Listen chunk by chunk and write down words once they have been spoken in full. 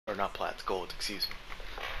Or not plats, gold, excuse me.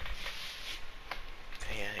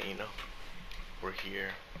 Yeah, you know, we're here.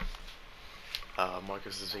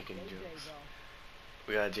 Marcus is making jokes.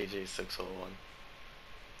 We got JJ 601.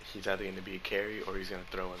 He's either gonna be a carry or he's gonna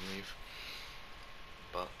throw and leave.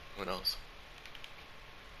 But who knows?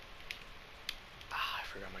 I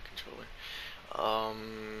forgot my controller.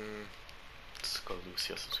 Let's go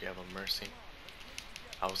Lucio since we have a Mercy.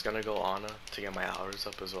 I was gonna go Ana to get my hours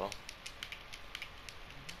up as well,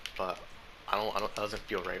 but it doesn't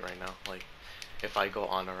feel right now. Like, if I go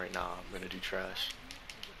Ana right now, I'm gonna do trash.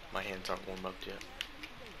 My hands aren't warmed up yet.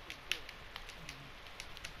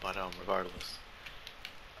 But regardless.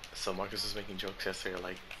 So Marcus was making jokes yesterday,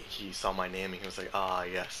 like he saw my name and he was like, "Ah,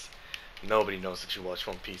 yes, nobody knows that you watch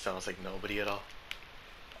One Piece." And I was like, "Nobody at all."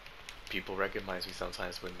 People recognize me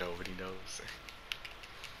sometimes, but nobody knows.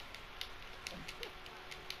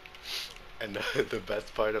 And the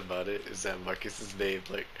best part about it is that Marcus's name,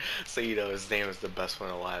 like, so you know his name is the best one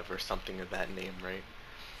alive or something of that name, right?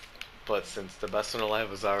 But since the best one alive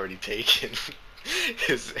was already taken,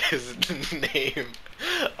 his name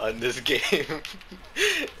on this game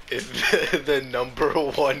is the number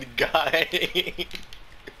one guy.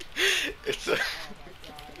 It's a,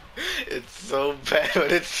 it's so bad,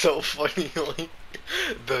 but it's so funny. Like,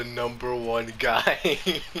 the number one guy.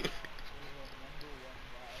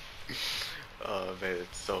 Oh man,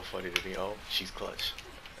 it's so funny to me. Oh, she's clutch.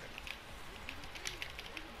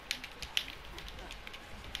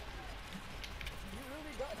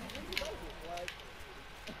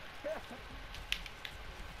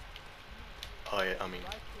 Oh yeah, I mean,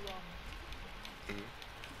 mm,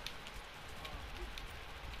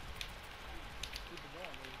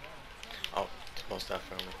 oh, most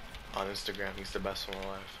definitely. On Instagram, he's the best one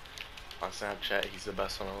alive. On Snapchat, he's the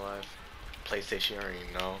best one alive. PlayStation, you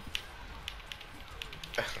already know.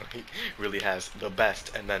 He really has the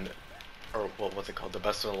best, and then, or what's it called? The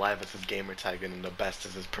best one alive is his gamer tag, and then the best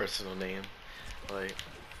is his personal name. Like,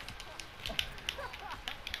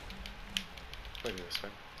 look at this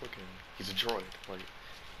man. Look at him. He's a droid. Like,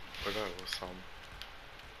 regardless,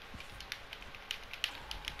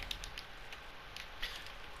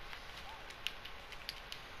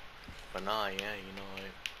 but nah, yeah, you know,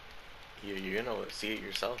 like, you're gonna see it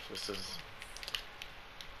yourself. This is.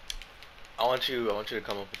 I want you to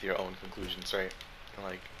come up with your own conclusions, right?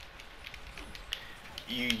 Like,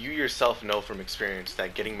 you yourself know from experience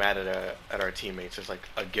that getting mad at our teammates is like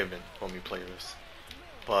a given when we play this.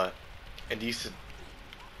 But in these,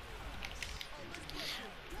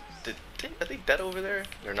 are they dead over there?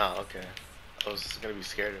 They're not. Okay, I was gonna be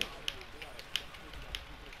scared of.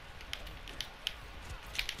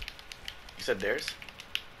 You said theirs,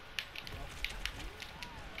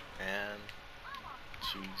 and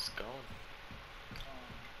she's gone.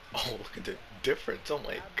 Oh, look at the difference! Oh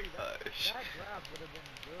my gosh!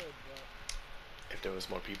 If there was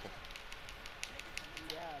more people.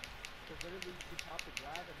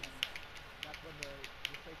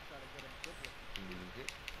 Mhm.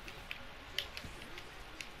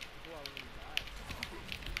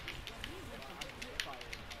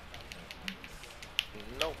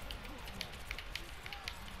 No.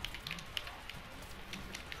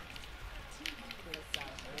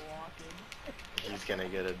 He's gonna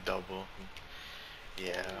get a double.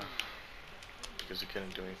 Yeah. Because we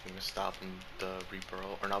couldn't do anything to stop him, the Reaper,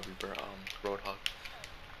 or not Reaper, Roadhog.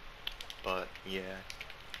 But, yeah.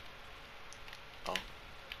 Oh.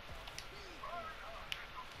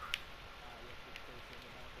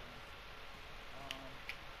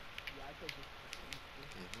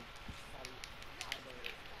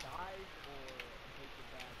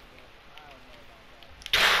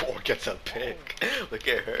 Hmm. Or gets a pick. Look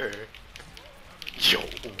at her. Yo,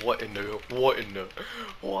 what in the,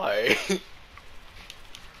 why?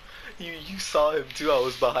 You saw him too, I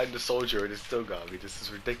was behind the soldier and it still got me. This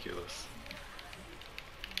is ridiculous.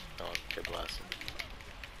 Oh, get blasted.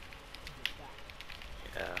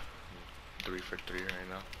 Yeah, 3 for 3 right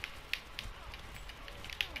now.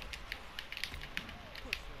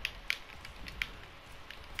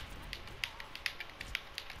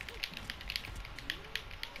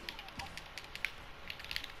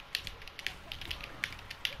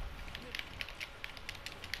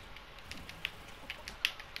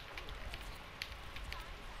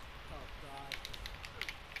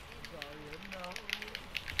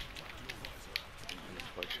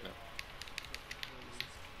 Unfortunate.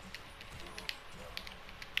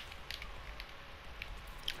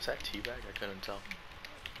 Was that teabag? I couldn't tell.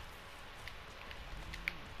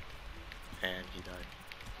 And he died.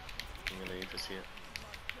 I'm gonna need to see it.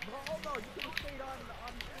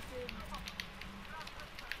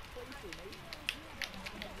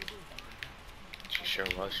 sure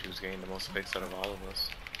was. She was getting the most picks out of all of us.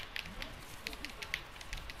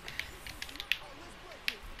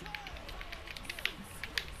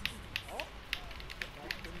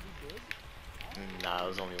 Nah, it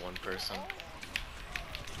was only one person.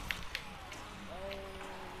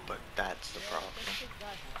 But that's the problem.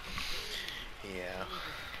 Yeah.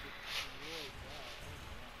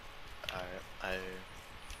 I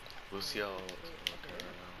we'll see how okay.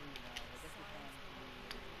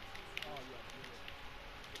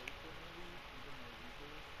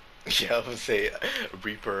 Yeah, I would say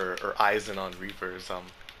Reaper or Eisen on Reaper is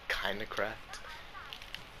kinda cracked.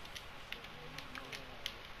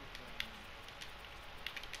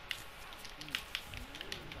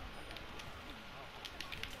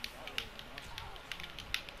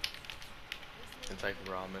 It's like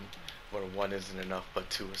ramen, where one isn't enough but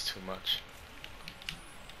two is too much.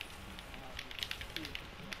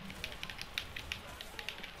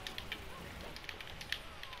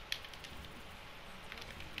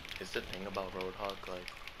 Is the thing about Roadhog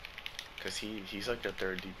like, cause he's like the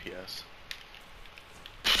third DPS,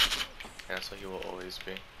 and that's what he will always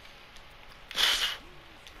be.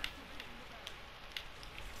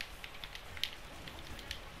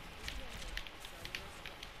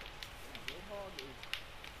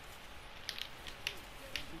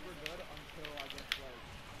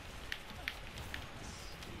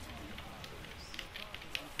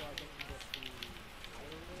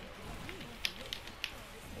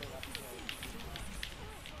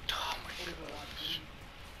 Oh my gosh.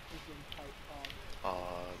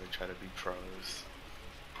 They try to be pros.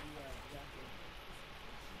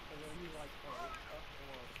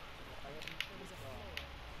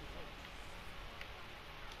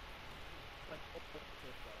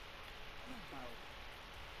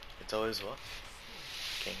 It's always what?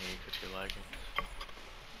 Can't hear you because you're lagging.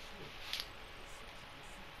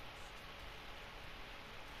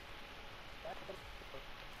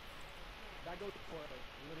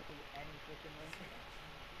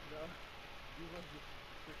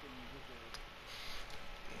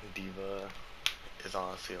 Diva is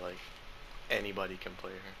honestly like anybody can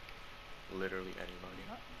play her. Literally anybody.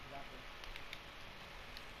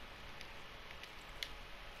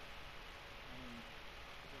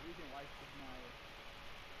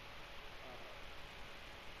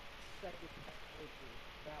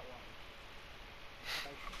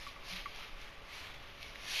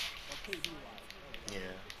 Yeah.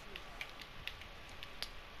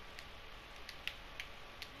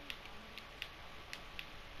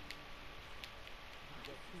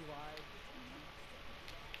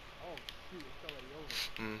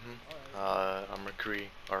 I'm McCree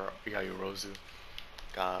or Yayurozu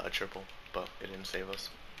got a triple, but it didn't save us.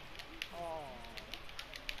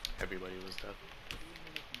 Everybody was dead.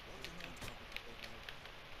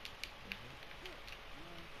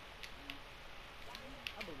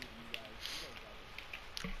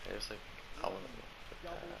 It's like I want to look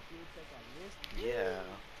at that. Yeah,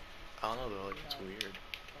 I don't know though. Like it's weird.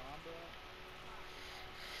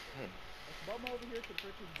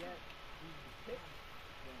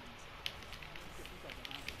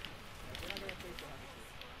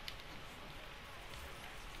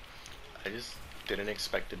 I just didn't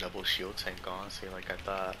expect a double shield tank, honestly. Like I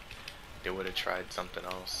thought they would have tried something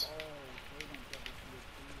else.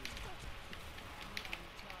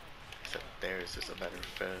 Except theirs is a better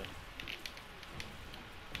fit.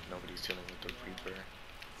 Nobody's dealing with the Reaper.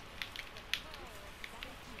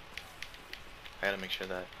 I gotta make sure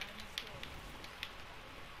that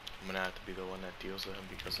I'm gonna have to be the one that deals with him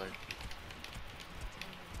because like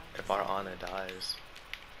if our Ana dies.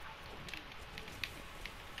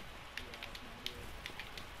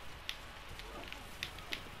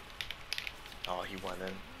 Oh, he went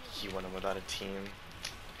in. He went in without a team.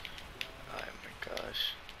 Oh my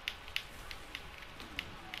gosh.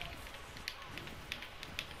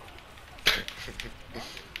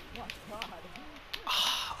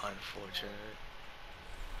 Ah, unfortunate.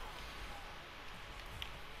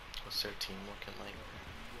 What's their team looking like?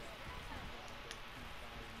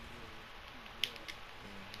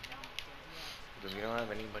 Because we don't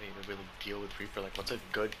have anybody to really deal with Reaper. Like, what's a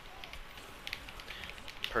good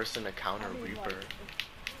person to counter Reaper?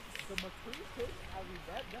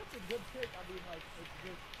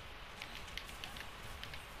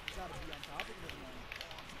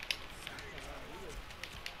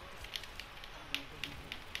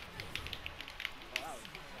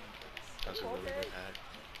 That's a really good hack.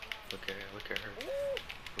 Look at her.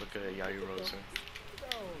 Look at Yayurozu.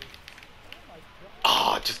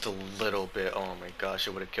 Ah, oh, just a little bit. Oh my gosh,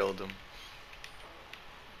 it would have killed him.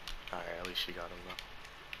 Alright, at least she got him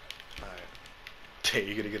though. Alright.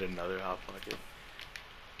 You're gonna get another hot pocket.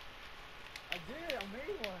 I did. I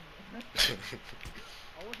made one.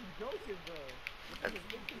 I wasn't joking, bro. This shit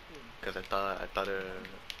is interesting. Because I thought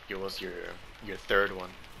it was your third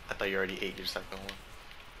one. I thought you already ate your second one.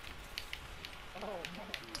 Oh no,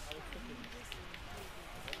 I was cooking.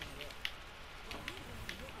 Warming it up. All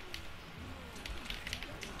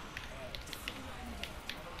right.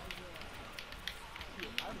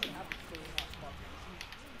 Shoot, I don't even have to clean up fucking.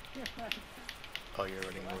 Oh, you're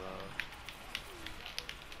running What? low.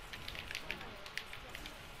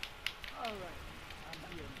 All right. I'm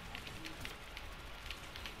here now.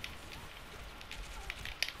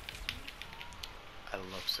 I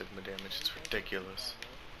love Sigma damage. Yeah, It's you both got pretty ridiculous. far,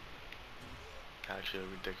 bro. Actually,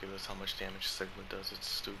 ridiculous how much damage Sigma does. It's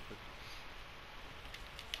stupid.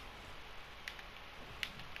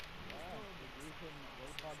 Yeah, the reason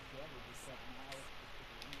Roadhog's damage is that now it's just his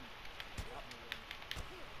range. A lot more range.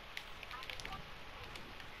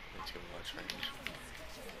 Way too much range.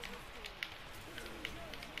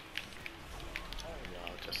 Oh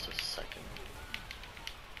Wow, my just a god. second.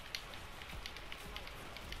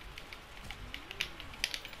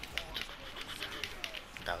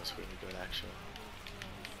 That was really good, actually.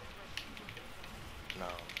 No,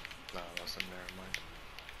 no, it wasn't. Never mind.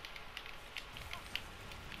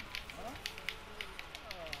 Huh?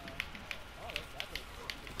 Oh, that was a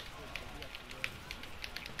pretty good switch, but he actually lived.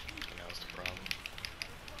 And that was the problem.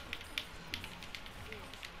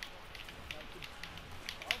 That could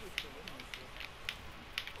probably still win this shit.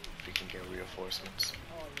 We can get reinforcements.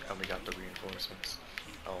 Oh yeah, And we got the he just reinforcements. nanoed.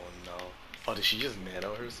 Oh no. Oh, did she just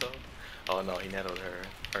nano herself? Oh no, he nanoed her.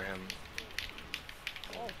 Or him.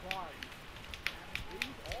 Oh god. Did he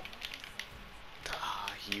use ult?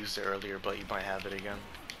 Ah, he used it earlier, but he might have it again.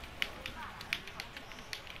 Yeah, I don't know.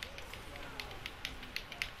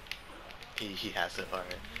 He has it.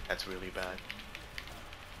 Alright. That's really bad.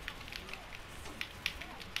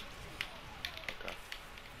 Okay.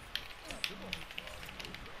 Yeah, people.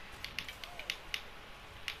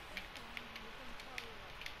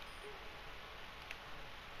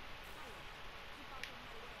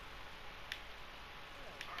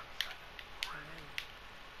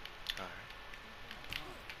 Alright.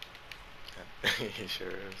 He sure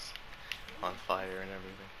is. On fire and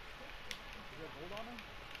everything. Is there gold on him?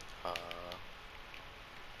 Uh,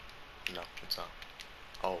 no, it's not.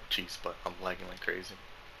 Oh, jeez, but I'm lagging like crazy.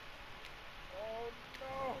 Oh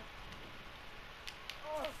no!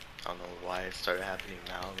 Oh! I don't know why it started happening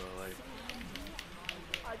now, though. Like,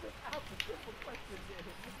 I just asked a simple question, dude.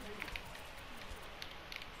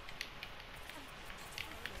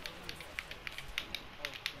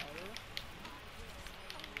 Oh, better?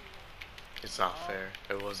 it's not Oh, fair.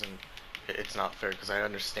 It wasn't. It's not fair because I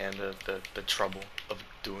understand the trouble of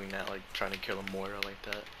doing that, like trying to kill a mortar like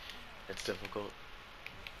that. It's difficult.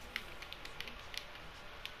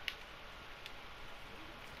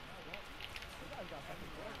 oh well. You guys got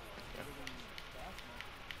second place. Yeah. Better than Bassman.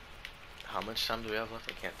 How much time do we have left?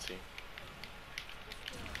 I can't see.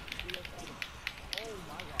 307. Oh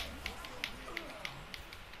my god.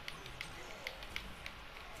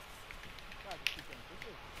 Guys, just keep getting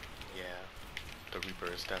pushes. Yeah, the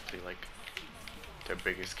Reaper is definitely like their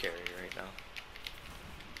biggest carry right now.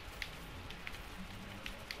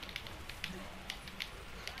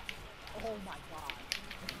 Oh my god.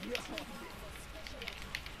 Yo.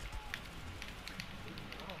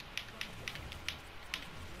 Oh.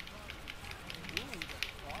 Ooh, the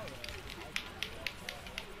Pharah. I respect that.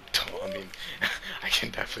 I mean, I can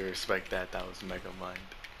definitely respect that. That was Mega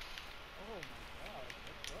Mind. Oh my god.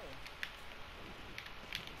 Let's go.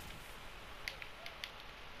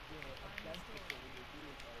 Doing a bench facility with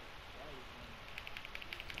you is like, that is some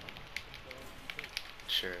ballsy shit.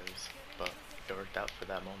 Sure is, but it worked out for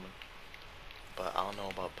that moment. But I don't know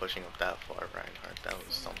about pushing up that far, Reinhardt. That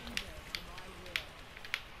was something.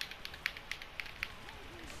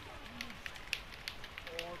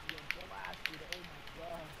 Oh, getting blasted. Oh my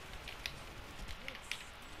god.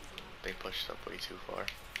 They pushed up way too far.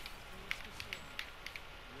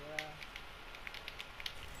 Yeah.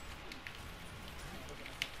 Still gonna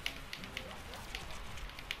have time to.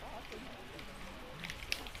 Oh, actually, no. We're good.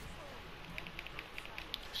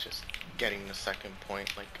 It's just getting the second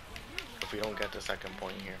point. Like, if we don't get the second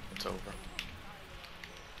point here, it's over.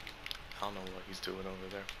 I don't know what he's doing over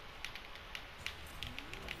there.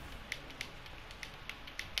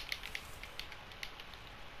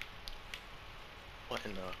 What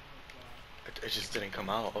in the? Oh my god. It just didn't come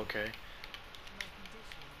out. Okay.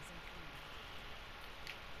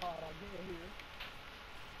 How'd I get here?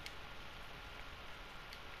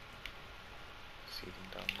 See them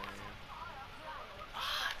down there. Yeah.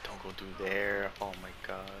 Ah, don't go through there. Oh my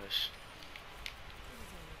gosh.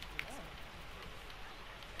 Oh.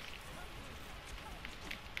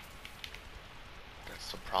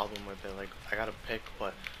 problem with it. Like, I got to pick,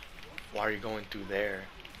 but why are you going through there?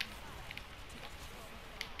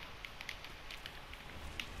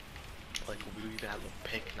 Like, we don't even have a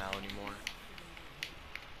pick now anymore.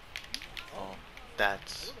 Oh, Oh,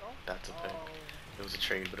 there that's we go. that's a pick. Oh, It was a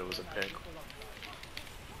trade, but it was yeah, a no, pick. this was on the right.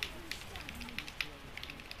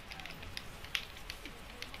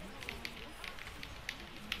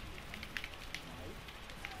 Nice.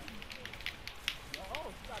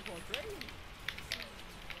 Yo, she's not going crazy.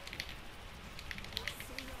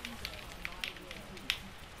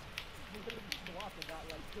 She literally swapped and got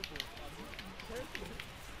like triple on each character.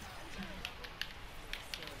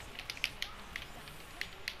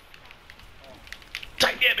 Oh,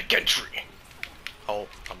 Dynamic entry. Oh,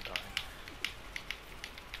 I'm dying.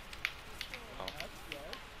 Oh, yes,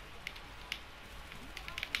 yes.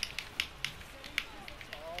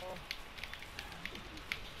 Oh,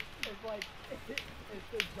 it's like it's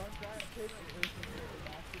the Junkrat pick versus the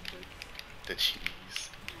Bastion pick. the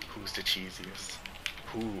cheese. Who's the cheesiest?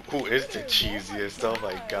 Who is Look the at him! Oh my cheesiest? Oh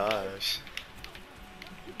my god! gosh.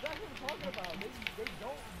 That's what I'm talking about. They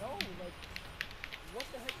don't know. Like,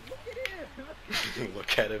 what the heck? Look at him!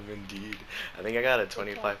 Look at him indeed. I think I got a It's like,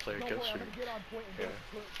 25 player don't kill worry, I'm streak. gonna get on point and Yeah. get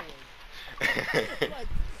clipboard. Like,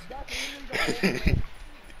 that's literally the whole point.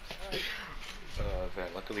 Like,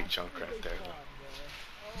 Man, luckily as soon as Junkrat they there. spawn, bro.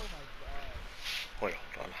 Oh my god. Wait,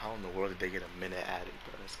 hold on. How in the world did they get a minute added,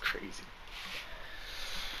 bro? That's crazy.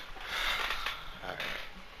 Alright.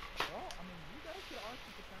 Well, I mean, you guys could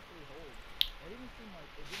honestly potentially hold. It didn't even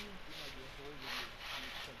seem like your hold would be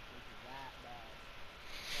potentially that bad.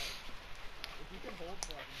 Like, if you can hold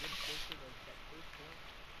for like a good portion of that first point,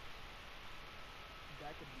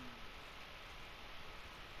 that could be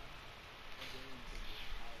a very big win,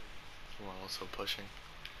 however. We're also pushing.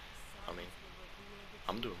 I mean,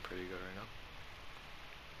 I'm doing pretty good right now.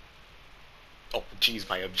 Oh, jeez,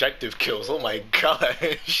 my objective kills. Oh my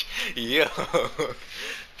gosh. Yo.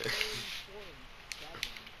 So important,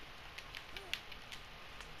 sadly.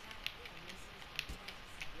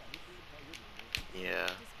 Yeah, you should know you're doing good. Yeah.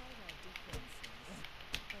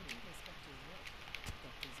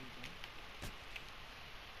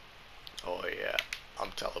 Oh yeah.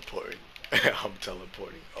 I'm teleporting. I'm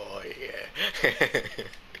teleporting. Oh yeah.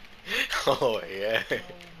 Oh yeah.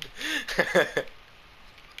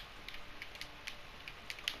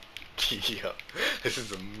 Yo, this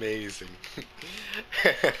is amazing.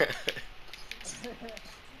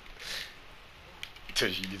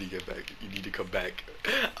 Tush, you need to get back. You need to come back.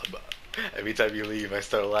 Every time you leave, I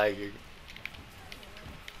start lagging.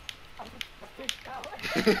 I was kicked out.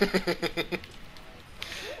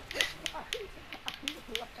 I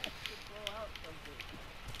left to throw out something,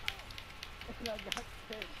 and I got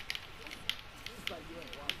kicked. It's like you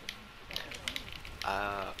ain't watching.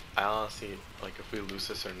 I honestly, like, if we lose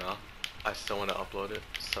this or not, I still want to upload it.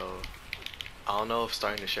 So I don't know if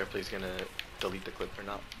starting to share play is gonna delete the clip or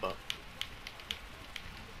not, but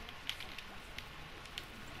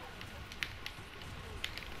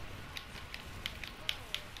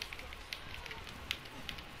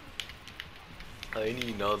all you need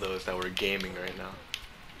to know though is that we're gaming right now.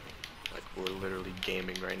 Like, we're literally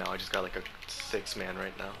gaming right now. I just got like a 6-man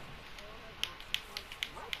right now.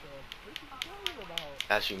 What the frick are you talking about?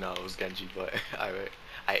 Actually, no, it was Genji, but I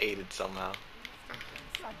ate it somehow.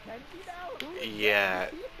 You got Genji now? Who is Yeah,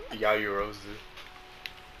 Genji? Yayurozu.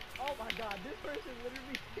 Oh my god, this person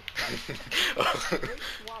literally they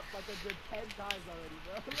swapped like a good 10 times already,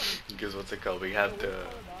 bro. Because what's it called? We And the have worst the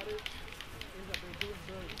part about it is that they're doing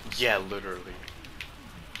good. yeah, literally.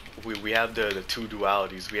 We have the two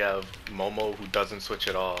dualities. We have Momo who doesn't switch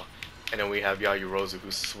at all, and then we have Yayurozu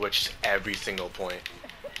who switched every single point,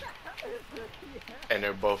 Yeah. and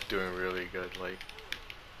they're both doing really good. Like,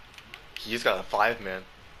 he just got a 5-man.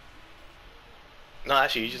 No,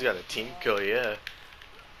 actually, he just got a team kill. Yeah.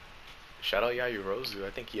 Shout out Yayurozu.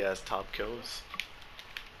 I think he has top kills.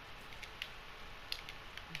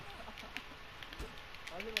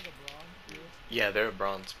 Are they like a bronze too? Yeah, they're a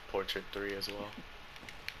bronze portrait 3 as well.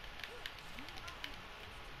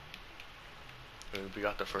 We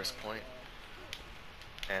got the Oh first point, god.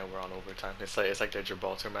 and we're on overtime. It's like the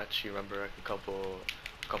Gibraltar match. You remember like a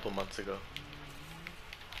couple months ago? Mm-hmm.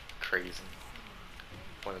 Crazy.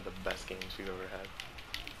 One of the best games we've ever had.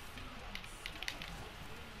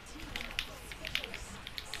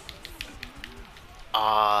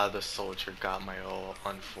 Ah, the soldier got my ult.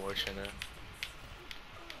 Unfortunate.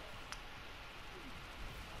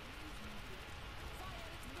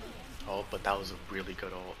 Oh, but that was a really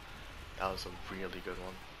good ult. That was a really good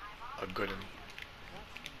one. A good one.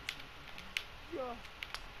 Yeah.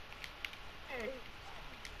 Hey.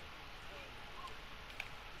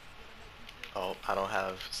 Oh, I don't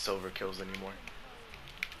have silver kills anymore.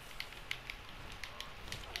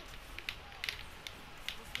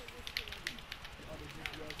 Oh, the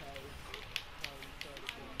DPS has probably started going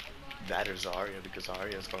crazy. That is Zarya because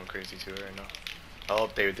Zarya's going crazy too right now. Oh,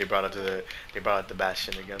 they brought out they brought out the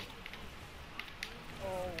Bastion again.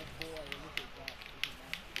 Oh boy, look at that. Look at that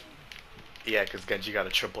again. Yeah, because Genji got a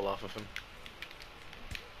triple off of him.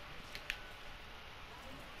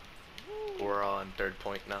 Woo! We're on third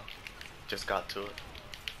point now. Just got to it.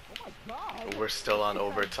 Oh my god! We're still What on are you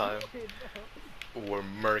guys overtime. doing, bro? We're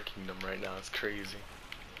murking them right now. It's crazy.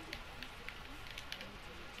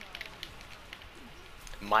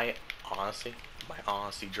 My honestly, my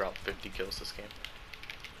honesty dropped 50 kills this game.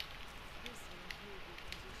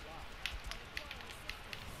 Wow.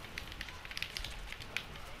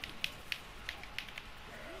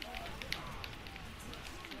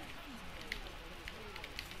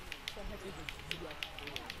 What the heck is a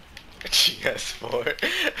GS4?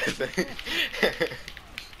 GS4.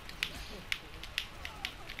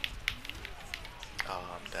 Oh,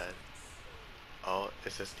 I'm dead. Oh,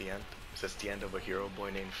 is this the end? Is this the end of a hero boy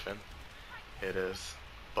named Finn? It is.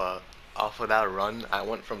 But off of that run, I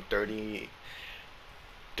went from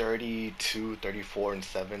 32, 34, and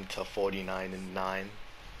 7 to 49 and 9.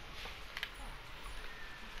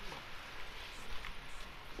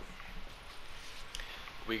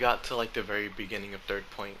 We got to like the very beginning of third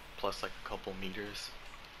point plus like a couple meters.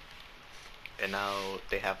 And now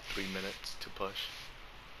they have 3 minutes to push.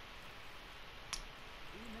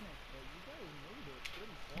 3 minutes, but you guys made it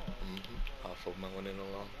pretty far. Like, Off of melanin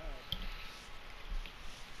alone. not bad.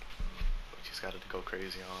 We just gotta go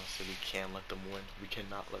crazy, honestly. We can't let them win. We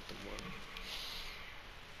cannot let them win.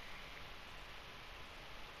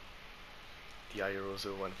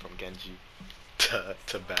 Yaoyorozu went from Genji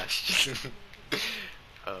to Bastion.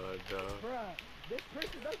 Oh no. Bruh, this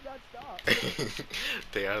person does not stop.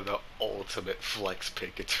 They are the ultimate flex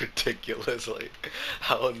pick. It's ridiculous. Like,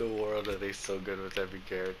 how in the world are they so good with every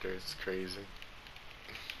character? It's crazy.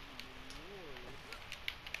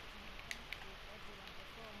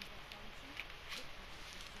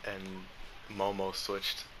 Lord. And Momo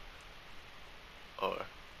switched. Or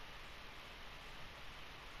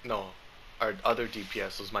no, our other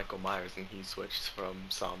DPS was Michael Myers, and he switched from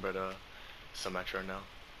Sombra to Symmetra now.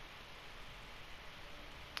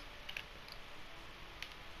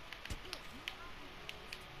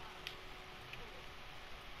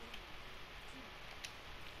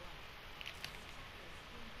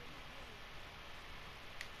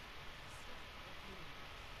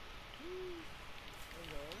 There we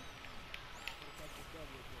go. Gotta catch this dub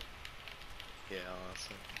real quick. Yeah,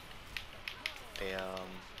 honestly. They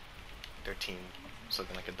their team is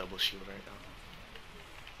looking like a double shield right now.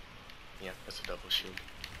 Yeah, it's a double shield.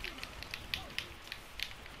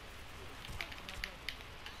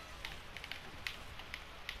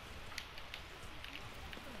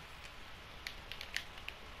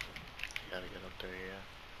 You gotta get up there, yeah.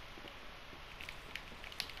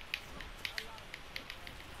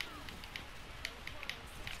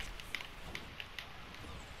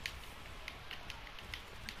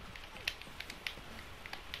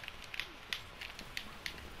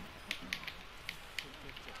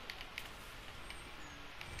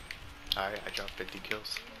 Alright, I dropped 50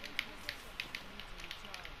 kills. You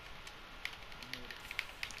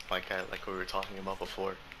made it. Like we were talking about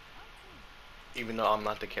before. Even though I'm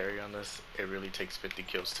not the carry on this, it really takes 50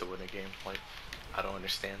 kills to win a game. Like, I don't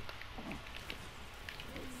understand. Oh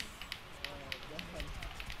god.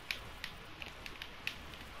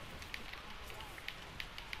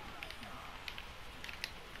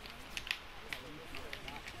 At least you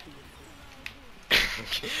are not 2 and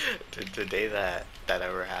 15. The day that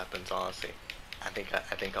ever happens, honestly, I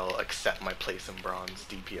think I'll accept my place in bronze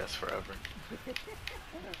DPS forever.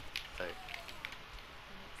 Like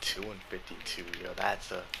 2 and 52, yo,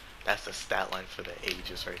 that's a stat line for the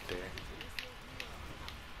ages right there.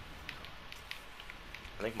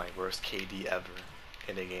 I think my worst KD ever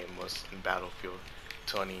in a game was in Battlefield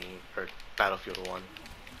 20 or Battlefield 1,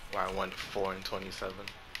 where I went 4 and 27.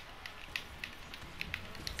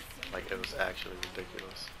 Like it was actually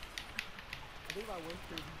ridiculous. I think my worst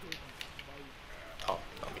crazy kills was like Oh,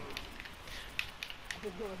 I mean, I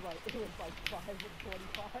think it was like 5 and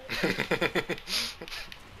 25.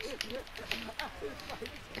 I was like so happy.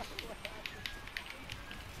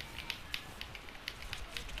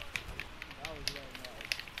 That was really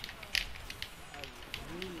nice. I was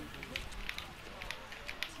really good.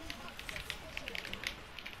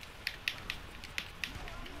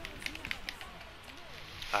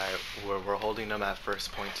 alright, we're holding them at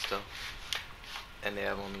first point still, and they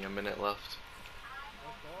have only a minute left.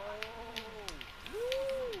 Let's go.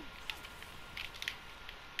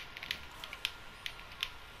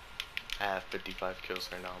 I have 55 kills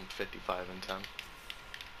right now. I'm 55 and 10.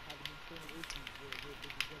 Having internal issues. They're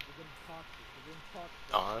getting toxic. They're getting toxic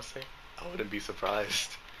right now. Honestly, I wouldn't be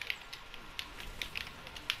surprised.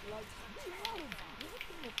 Like, reload! What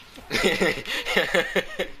the fuck? Genji,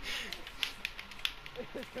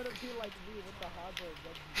 It's gonna be like me with the Hanzo and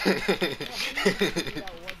Genji. Why did you give me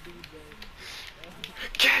that one dude there?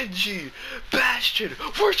 Bastion,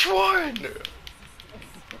 which one?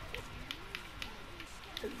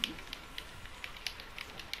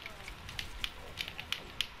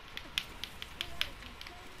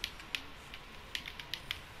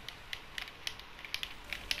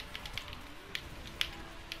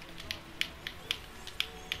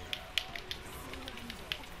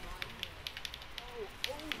 Oh,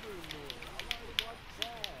 Overlord! I wanted to watch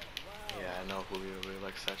that. Yeah, I Wow. know Julio really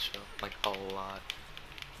likes that show. Like, a lot.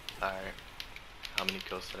 Alright, how many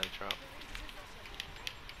kills did I drop?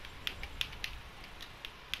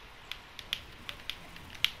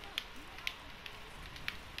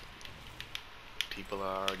 People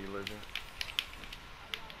are already living.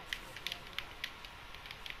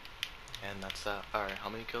 And that's that. Alright, how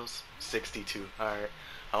many kills? 62. Alright,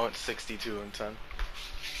 I went 62 and 10.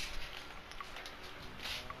 Nice.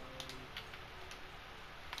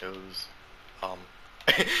 It was, um,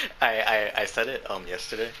 I said it,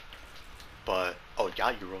 yesterday. But oh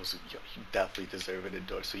yeah, you definitely deserve an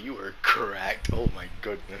endorse. So you were correct. Oh my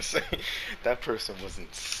goodness, that person was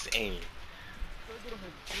insane. Start getting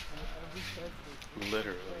a triple with every character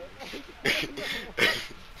Literally, freaking play.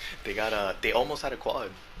 Like, they almost had a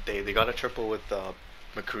quad. They got a triple with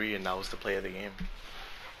McCree, and that was the play of the game.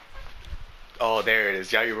 Oh, there it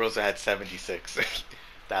is. Yair Rosa had 76.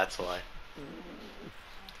 That's why.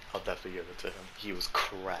 I'll definitely give it to him. He was like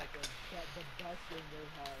correct. the best game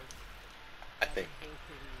they I had think. in whole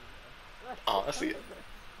career. Honestly,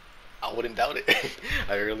 I wouldn't doubt it.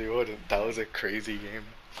 I really wouldn't. That was a crazy game.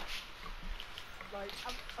 Like,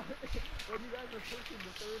 when you guys were pushing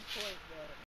the third point, man.